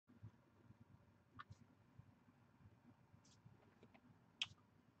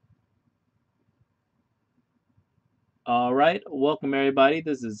All right, welcome everybody.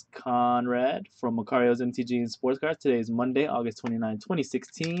 This is Conrad from Micarios MTG and Sports Cards. Today is Monday, August 29,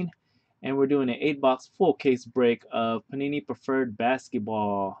 2016, and we're doing an 8-box full case break of Panini Preferred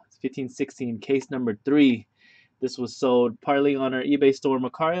Basketball. It's 15-16, case number 3. This was sold partly on our eBay store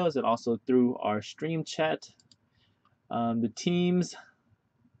Micarios and also through our stream chat. The teams,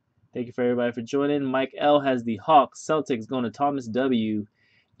 thank you for everybody for joining. Mike L has the Hawks, Celtics going to Thomas W.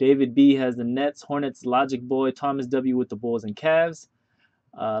 David B has the Nets, Hornets, Logic Boy, Thomas W with the Bulls and Cavs.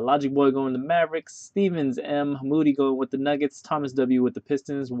 Logic Boy going to Mavericks, Stevens M, Moody going with the Nuggets, Thomas W with the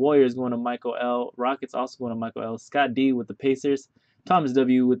Pistons, Warriors going to Michael L, Rockets also going to Michael L, Scott D with the Pacers, Thomas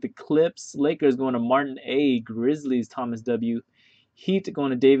W with the Clips, Lakers going to Martin A, Grizzlies, Thomas W, Heat going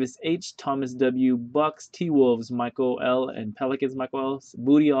to Davis H, Thomas W, Bucks, T-Wolves, Michael L, and Pelicans, Michael L,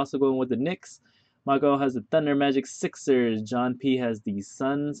 Moody also going with the Knicks. Michael has the Thunder, Magic, Sixers. John P has the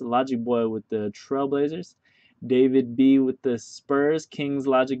Suns. Logic Boy with the Trailblazers. David B with the Spurs. Kings,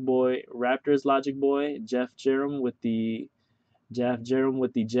 Logic Boy. Raptors, Logic Boy. Jeff Jerem with the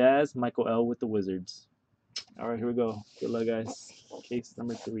Jazz. Michael L with the Wizards. All right, here we go. Good luck, guys. Case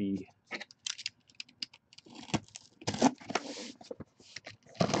number 3.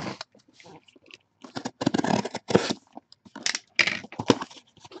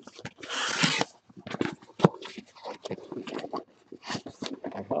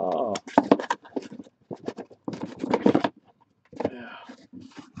 Oh.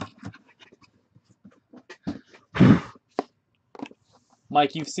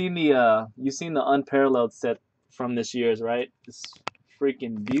 Mike, you've seen the unparalleled set from this year's, right? It's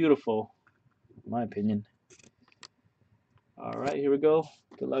freaking beautiful, in my opinion. All right, here we go.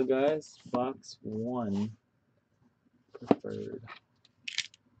 Good luck, guys. Box 1, Preferred.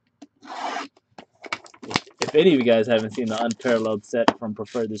 If any of you guys haven't seen the unparalleled set from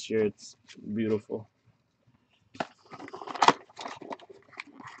Preferred this year, it's beautiful.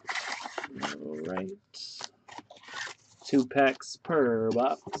 All right. 2 packs per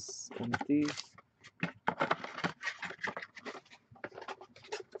box. Empty.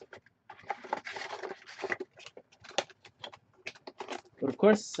 But of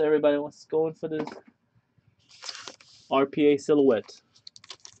course, everybody wants to go in for this RPA silhouette.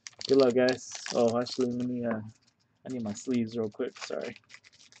 Good luck, guys. Oh, actually, let me. I need my sleeves real quick. Sorry.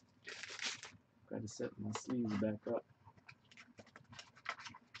 Got to set my sleeves back up.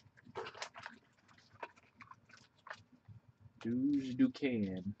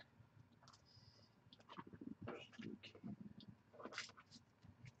 Duquesne.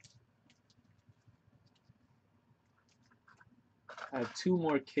 I have 2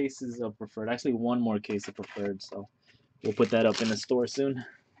 more cases of Preferred. Actually, 1 more case of Preferred, so we'll put that up in the store soon.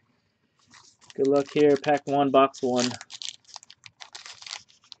 Good luck here. Pack 1, box 1.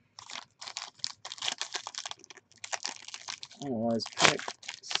 Oh, why is pack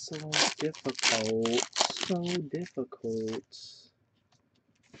so difficult? So difficult.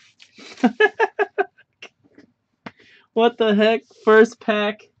 What the heck? First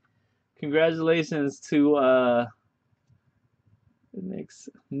pack. Congratulations to next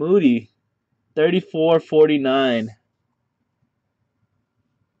Moody. 34.49.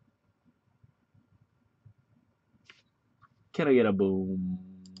 Can I get a boom?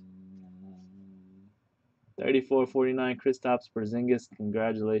 34.49. Kristaps Porzingis.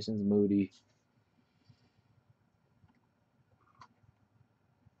 Congratulations, Moody.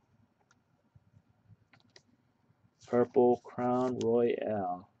 Purple Crown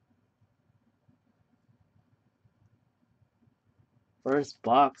Royale. First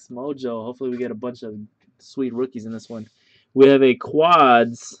box mojo. Hopefully we get a bunch of sweet rookies in this one. We have a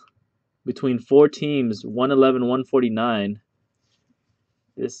quads between 4 teams, 111, 149.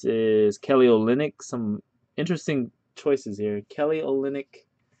 This is Kelly Olynyk. Some interesting choices here. Kelly Olynyk.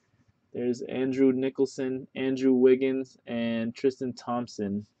 There's Andrew Nicholson, Andrew Wiggins, and Tristan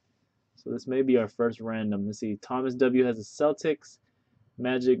Thompson. So this may be our first random. Let's see. Thomas W has the Celtics.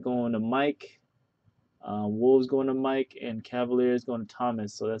 Magic going to Mike. Wolves going to Mike, and Cavaliers going to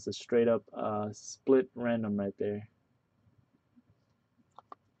Thomas. So that's a straight up split random right there.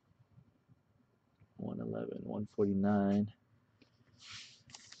 111, 149.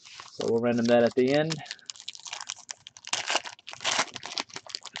 So we'll random that at the end.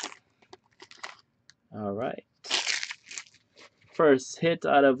 All right. First hit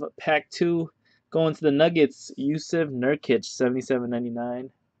out of pack 2, going to the Nuggets. Yusuf Nurkic, 77.99.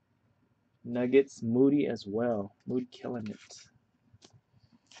 Nuggets, Moody as well. Moody killing it.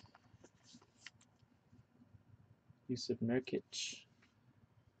 Yusuf Nurkic.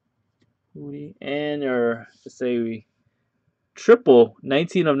 Moody. And let's say Triple,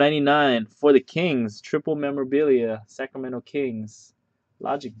 19 of 99 for the Kings. Triple memorabilia, Sacramento Kings.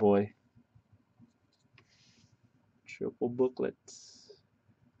 Logic Boy. Triple booklet.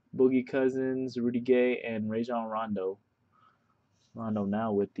 Boogie Cousins, Rudy Gay, and Rajon Rondo. Rondo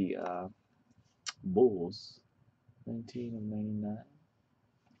now with the Bulls. 19 of 99.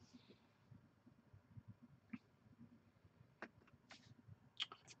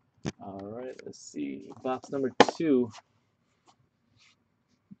 All right, let's see. Box number 2.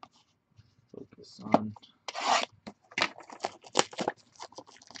 Focus on.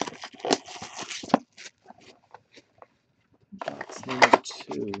 Box number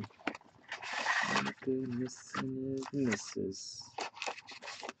 2. Oh, goodness and goodnesses.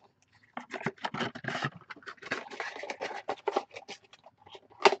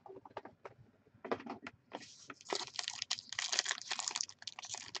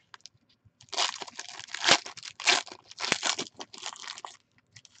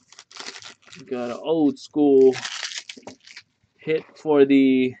 Got an old school hit for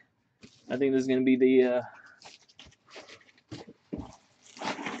the, I think this is going to be the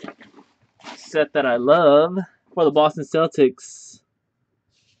set that I love for the Boston Celtics.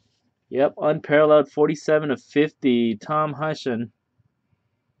 Yep, unparalleled 47 of 50, Tom Hushen.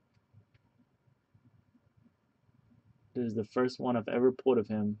 This is the first one I've ever pulled of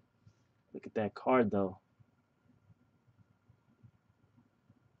him. Look at that card, though.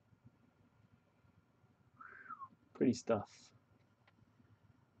 Pretty stuff.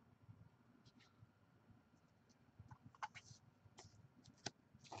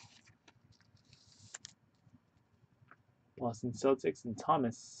 Boston Celtics and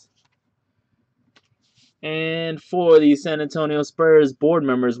Thomas. And for the San Antonio Spurs board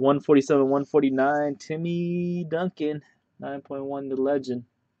members, 147, 149, Timmy Duncan, 9.1 the legend.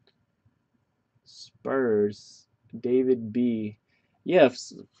 Spurs, David B.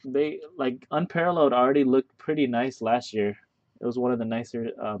 Yes, they like unparalleled already looked pretty nice last year. It was one of the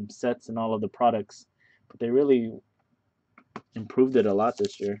nicer sets in all of the products, but they really improved it a lot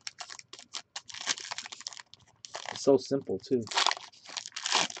this year. It's so simple too.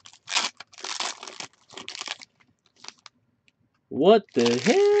 What the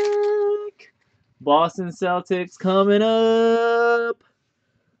heck? Boston Celtics coming up.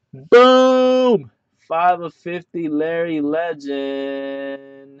 Boom! 5 of 50, Larry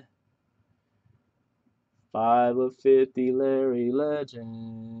Legend. 5 of 50, Larry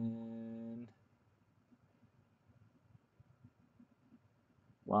Legend.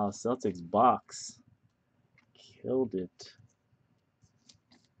 Wow, Celtics box. Killed it.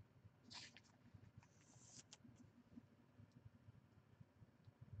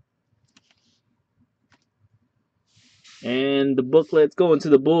 And the booklet's going to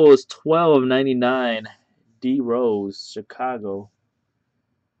the Bulls, 12 of 99. D Rose, Chicago.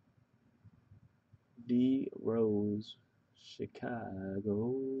 D Rose,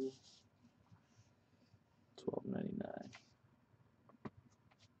 Chicago. 12.99.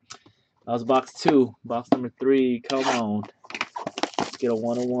 That was box 2. Box number 3. Come on. Let's get a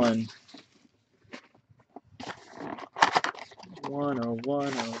 101.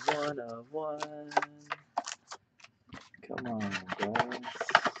 101, 101. Come on, guys.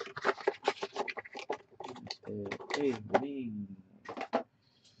 Hey, me.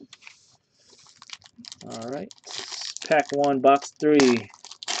 Alright. Pack 1, box 3.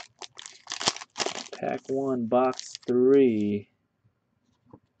 Pack 1, box 3.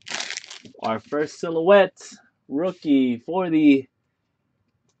 Our first silhouette rookie for the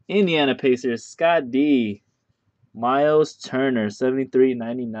Indiana Pacers, Scott D. Miles Turner,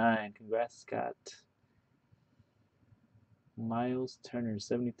 73.99. Congrats, Scott. Miles Turner,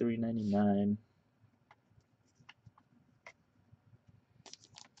 73.99.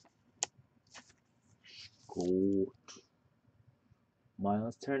 Gold.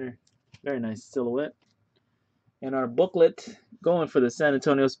 Miles Turner. Very nice silhouette. And our booklet going for the San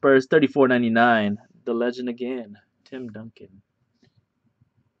Antonio Spurs, 34.99. The legend again, Tim Duncan.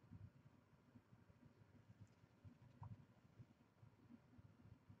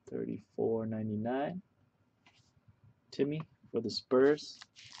 $34.99. Timmy for the Spurs.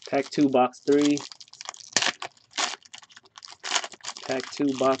 Pack 2, box 3. Pack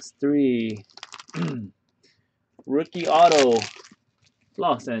 2, box 3. Rookie auto.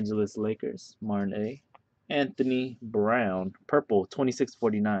 Los Angeles Lakers. Martin A. Anthony Brown. Purple,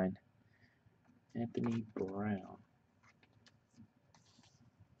 26.49. Anthony Brown.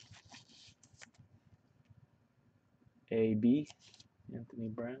 AB. Anthony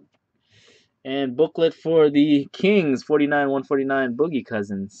Brown. And booklet for the Kings, 49-149, Boogie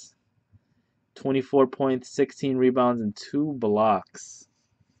Cousins. 24 points, 16 rebounds, and 2 blocks.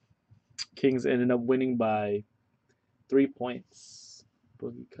 Kings ended up winning by 3 points.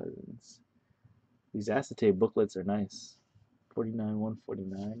 Boogie Cousins. These acetate booklets are nice. 49,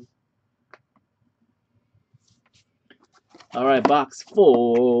 149. All right, box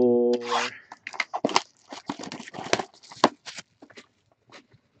 4.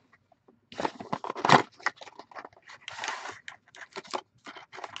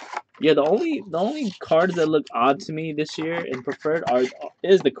 Yeah, the only cards that look odd to me this year in preferred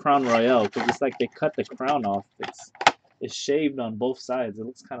is the Crown Royale, because it's like they cut the crown off. It's shaved on both sides. It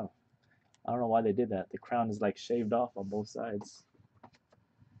looks kind of, I don't know why they did that. The crown is like shaved off on both sides.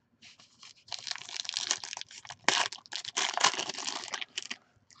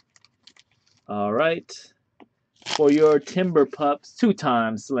 All right, for your Timber Pups,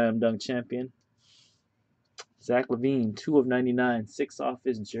 2-time Slam Dunk champion, Zach LaVine, 2 of 99, 6 off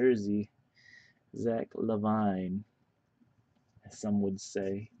his jersey. Zach LaVine, as some would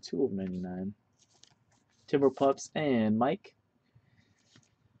say, 2 of 99. Timber Pups and Mike.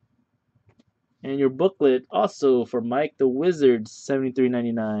 And your booklet also for Mike the Wizards,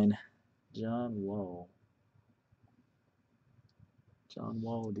 73.99. John Wall. John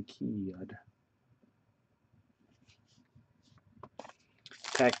Wall the kid.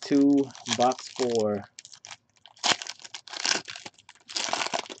 Pack 2, box 4.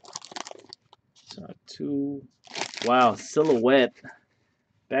 Pack 2. Wow, silhouette.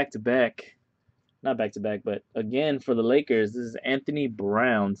 Back to back. Not back to back, but again for the Lakers. This is Anthony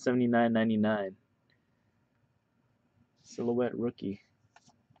Brown, 79.99. Silhouette rookie.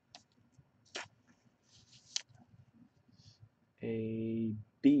 A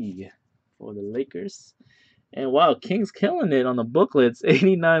B for the Lakers. And wow, Kings killing it on the booklets.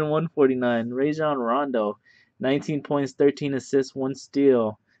 89, 149. Rajon Rondo, 19 points, 13 assists, 1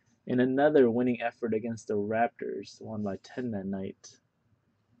 steal. In another winning effort against the Raptors. Won by 10 that night.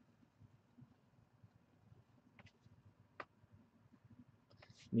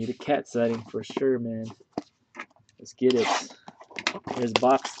 Need a cat sighting for sure, man. Let's get it. Here's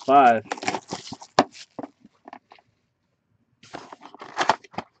box 5.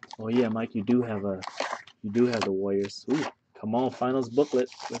 Oh yeah, Mike, you do have the Warriors. Ooh, come on, finals booklet.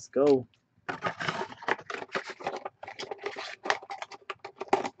 Let's go.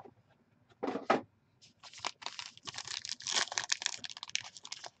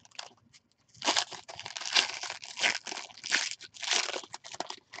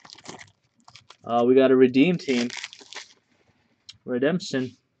 We got a redeem team.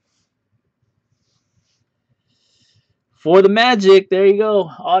 Redemption. For the Magic, there you go.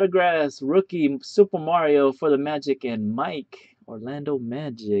 Autographs, rookie, Super Mario for the Magic, and Mike, Orlando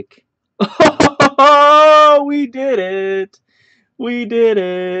Magic. Oh, we did it. We did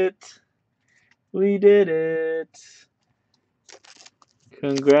it. We did it.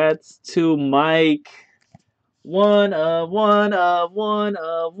 Congrats to Mike. One of one.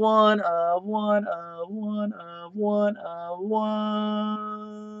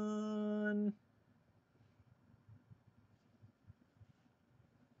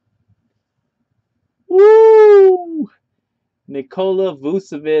 Woo! Nikola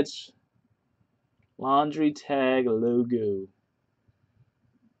Vucevic laundry tag logo.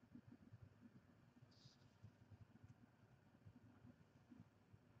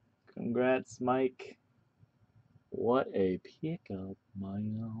 Congrats, Mike. What a pickup,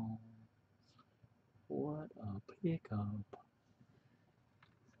 man. What a pickup.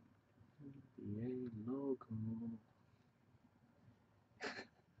 NBA logo.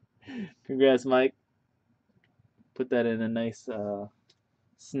 Congrats, Mike. Put that in a nice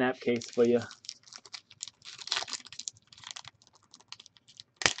snap case for you.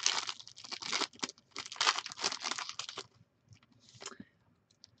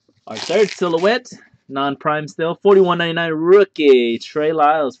 Our third silhouette, non-prime still, 41.99 rookie, Trey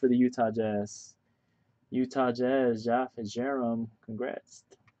Lyles for the Utah Jazz. Utah Jazz, Jaffa Jerome, congrats.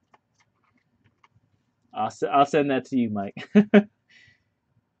 I'll send that to you, Mike.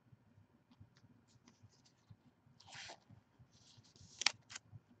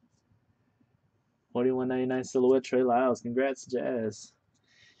 41.99 silhouette, Trey Lyles, congrats, Jazz.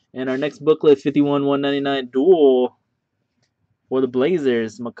 And our next booklet, 51/199 dual for the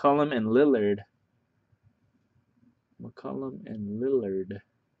Blazers, McCollum and Lillard. McCollum and Lillard.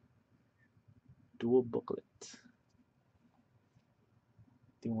 Dual booklet.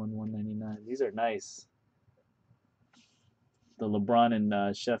 51/199. These are nice. The LeBron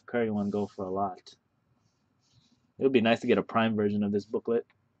and Chef Curry one go for a lot. It would be nice to get a prime version of this booklet.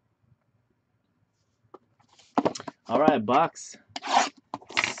 All right, box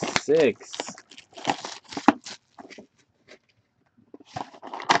 6.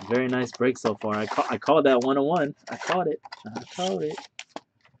 Very nice break so far. I called that 101. I caught it. I called it.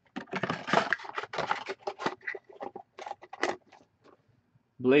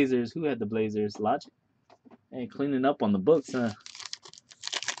 Blazers. Who had the Blazers? Logic. Hey, cleaning up on the books, huh?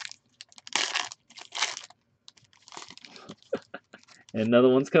 And another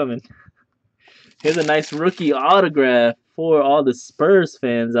one's coming. Here's a nice rookie autograph for all the Spurs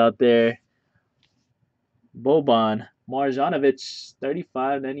fans out there. Boban Marjanovic,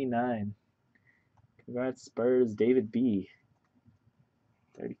 35.99. Congrats, Spurs. David B.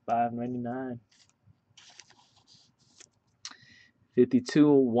 35.99.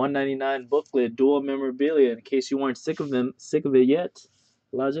 52 199 booklet, dual memorabilia. In case you weren't sick of it yet,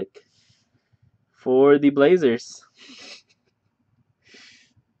 Logic. For the Blazers,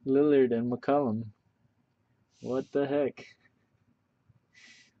 Lillard and McCollum. What the heck?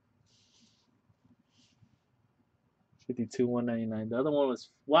 52 199. The other one was,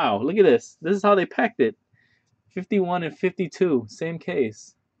 wow, look at this. This is how they packed it. 51 and 52, same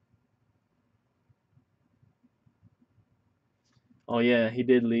case. Oh yeah, he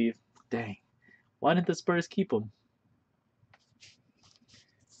did leave. Dang. Why didn't the Spurs keep him?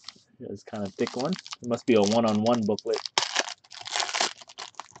 It's kind of thick one. It must be a one-on-one booklet.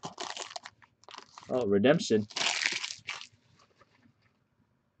 Oh, redemption.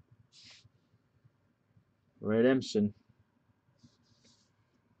 Redemption.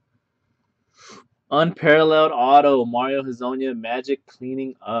 Unparalleled auto. Mario Hezonja, Magic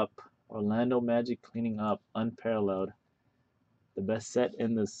cleaning up. Orlando Magic cleaning up. Unparalleled. The best set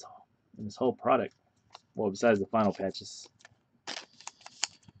in this whole product. Well, besides the final patches.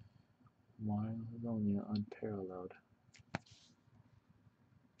 Mario Hezonja, unparalleled.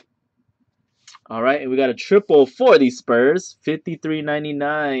 All right, and we got a triple for the Spurs.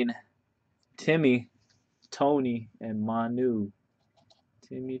 53.99. Timmy, Tony, and Manu.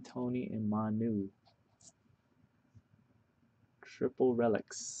 Timmy, Tony, and Manu. Triple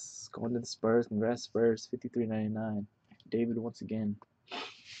relics. Going to the Spurs. Congrats, Spurs. 53.99. David once again.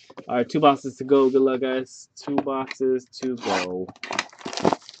 All right, 2 boxes to go. Good luck, guys. 2 boxes to go.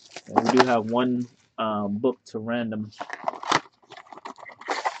 And we do have one book to random.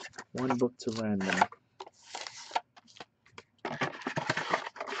 One book to random.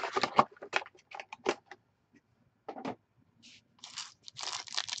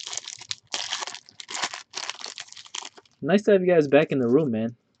 Nice to have you guys back in the room,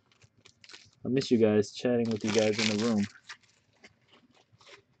 man. I miss you guys, chatting with you guys in the room.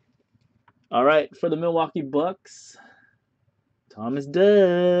 All right, for the Milwaukee Bucks, Thomas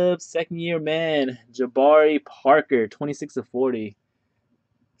Dubs, second-year man, Jabari Parker, 26 of 40.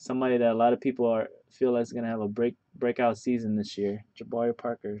 Somebody that a lot of people feel is going to have a breakout season this year. Jabari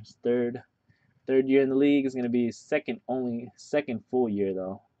Parker's third year in the league. Is going to be second full year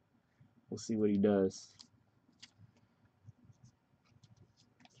though. We'll see what he does.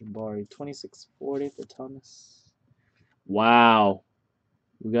 Jabari, 26-40 for Thomas. Wow.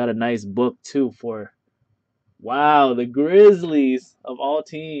 We got a nice book too for, wow, the Grizzlies of all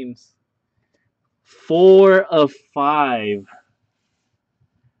teams. 4 of 5.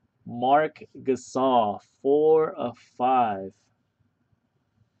 Mark Gasol, 4 of 5.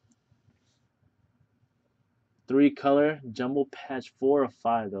 3-color jumbo patch, 4 of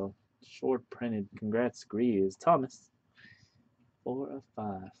 5 though. Short printed. Congrats, Greaves. Thomas, 4 of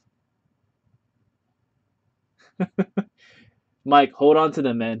 5. Mike, hold on to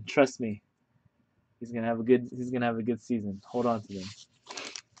them, man. Trust me. He's gonna have a good season. Hold on to them.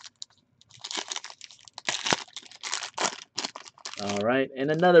 All right, and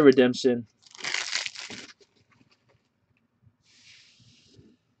another redemption.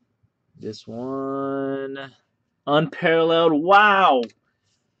 This one, unparalleled. Wow,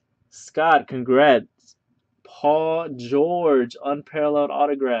 Scott, congrats. Paul George, unparalleled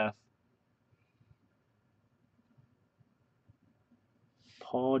autograph.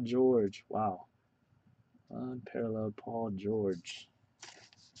 Paul George, wow. Unparalleled Paul George.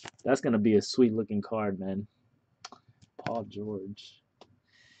 That's going to be a sweet looking card, man. Paul George.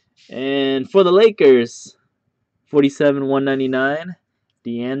 And for the Lakers, 47/199,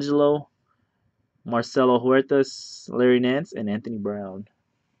 D'Angelo, Marcelo Huertas, Larry Nance, and Anthony Brown.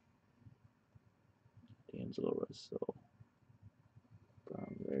 D'Angelo Russell,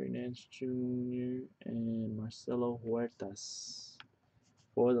 Brown, Larry Nance Jr., and Marcelo Huertas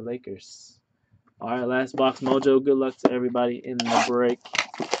for the Lakers. All right, last box mojo. Good luck to everybody in the break.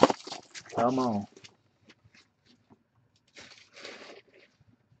 Come on.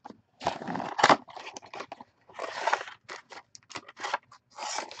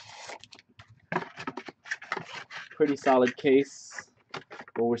 Pretty solid case.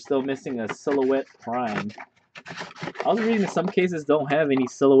 but we're still missing a silhouette prime. I was reading that some cases don't have any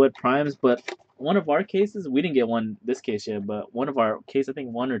silhouette primes, but one of our cases, we didn't get one this case yet, but one of our case, I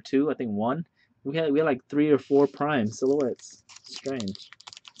think one or two, I think one, we had like 3 or 4 prime silhouettes. Strange.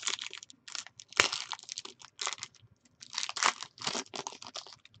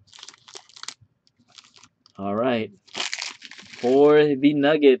 All right, for the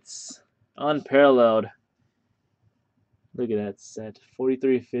Nuggets, unparalleled. Look at that set.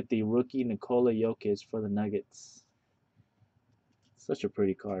 43-50 rookie Nikola Jokic for the Nuggets. Such a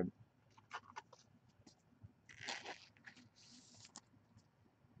pretty card.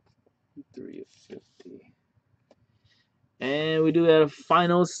 Three of 50. And we do have a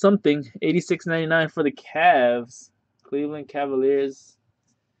final something. 86.99 for the Cavs. Cleveland Cavaliers.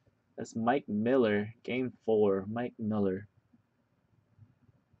 That's Mike Miller. Game 4. Mike Miller.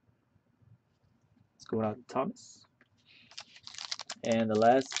 Let's go out to Thomas. And the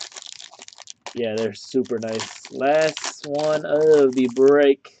last. Yeah, they're super nice. Last one of the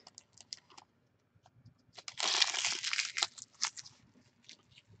break.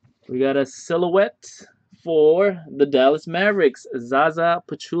 We got a silhouette for the Dallas Mavericks. Zaza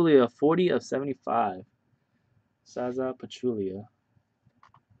Pachulia, 40 of 75. Zaza Pachulia.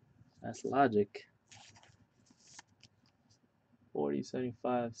 That's logic.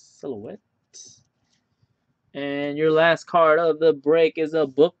 40-75 silhouette. And your last card of the break is a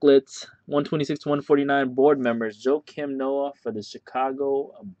booklet. 126-149 board members. Joakim Noah for the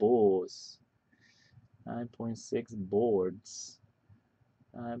Chicago Bulls. 9.6 boards.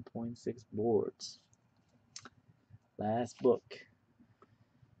 9.6 boards. Last book.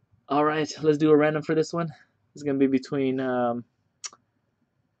 All right, let's do a random for this one. It's going to be between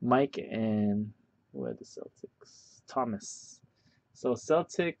Mike and where are the Celtics? Thomas. So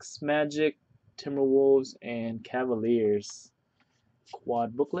Celtics, Magic, Timberwolves, and Cavaliers.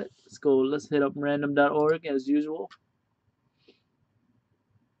 Quad booklet. Let's go. Let's hit up random.org as usual.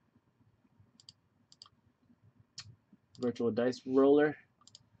 Virtual dice roller.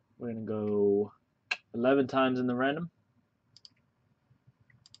 We're going to go 11 times in the random.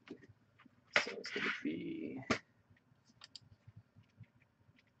 So it's going to be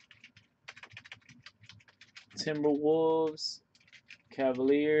Timberwolves,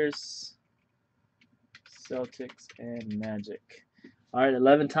 Cavaliers, Celtics, and Magic. All right,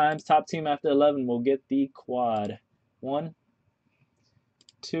 11 times. Top team after 11 will get the quad. 1,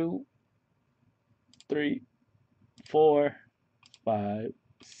 2, 3, 4, 5,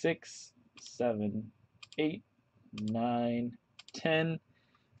 6, 7, 8, 9, 10.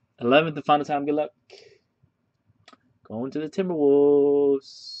 11th and final time. Good luck. Going to the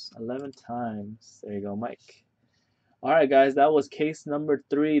Timberwolves. 11 times. There you go, Mike. All right, guys. That was case number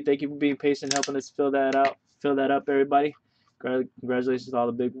 3. Thank you for being patient, helping us fill that out. Fill that up, everybody. Congratulations to all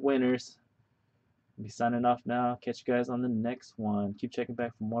the big winners. I'll be signing off now. Catch you guys on the next one. Keep checking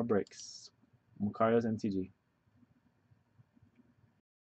back for more breaks. Micarios MTG.